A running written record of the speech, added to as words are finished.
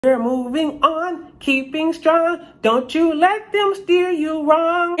We're moving on, keeping strong. Don't you let them steer you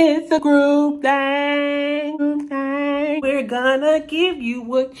wrong. It's a group thing. We're gonna give you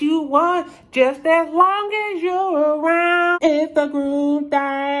what you want, just as long as you're around. It's a group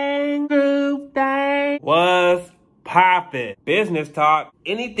thing. What's poppin'? Business talk.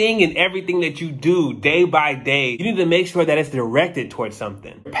 Anything and everything that you do day by day, you need to make sure that it's directed towards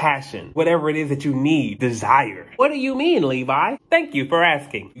something. Passion, whatever it is that you need, desire. What do you mean, Levi? Thank you for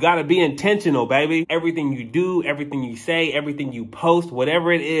asking. You gotta be intentional, baby. Everything you do, everything you say, everything you post,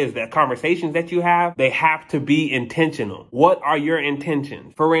 whatever it is, the conversations that you have, they have to be intentional. What are your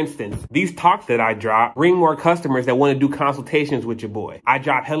intentions? For instance, these talks that I drop bring more customers that want to do consultations with your boy. I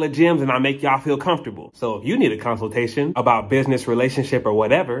drop hella gems and I make y'all feel comfortable. So if you need a consultation about business, relationship, or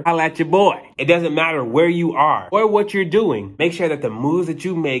whatever, holla at your boy. It doesn't matter where you are or what you're doing. Make sure that the moves that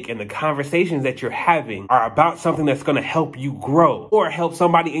you make and the conversations that you're having are about something that's going to help you grow or help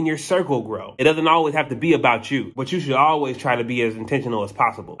somebody in your circle grow. It doesn't always have to be about you, but you should always try to be as intentional as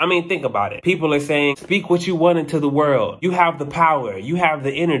possible. I mean, think about it. People are saying, speak what you want into the world. You have the power. You have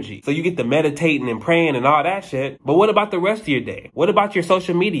the energy. So you get to meditating and praying and all that shit. But what about the rest of your day? What about your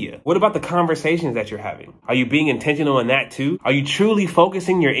social media? What about the conversations that you're having? Are you being intentional in that too? Are you truly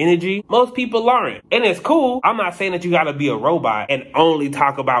focusing your energy? Most people aren't. And it's cool. I'm not saying that you gotta be a robot and only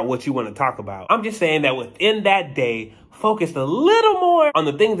talk about what you want to talk about. I'm just saying that within that day, focus a little more on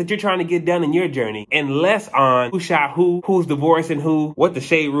the things that you're trying to get done in your journey and less on who shot who, who's divorcing who, what the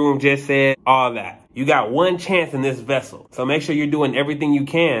shade room just said, all that. You got one chance in this vessel. So make sure you're doing everything you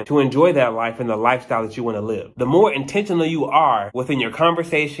can to enjoy that life and the lifestyle that you want to live. The more intentional you are within your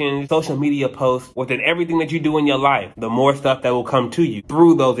conversations, social media posts, within everything that you do in your life, the more stuff that will come to you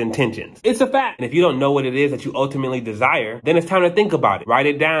through those intentions. It's a fact. And if you don't know what it is that you ultimately desire, then it's time to think about it. Write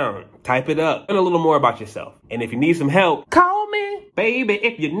it down. Type it up. Learn a little more about yourself. And if you need some help, call me. Baby,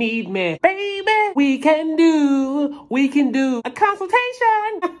 if you need me, baby, we can do a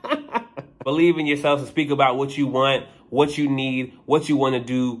consultation. Believe in yourself and speak about what you want, what you need, what you want to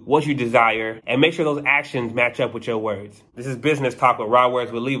do, what you desire, and make sure those actions match up with your words. This is Business Talk with Raw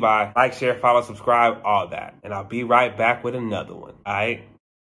Words with Levi. Like, share, follow, subscribe, all that. And I'll be right back with another one. All right?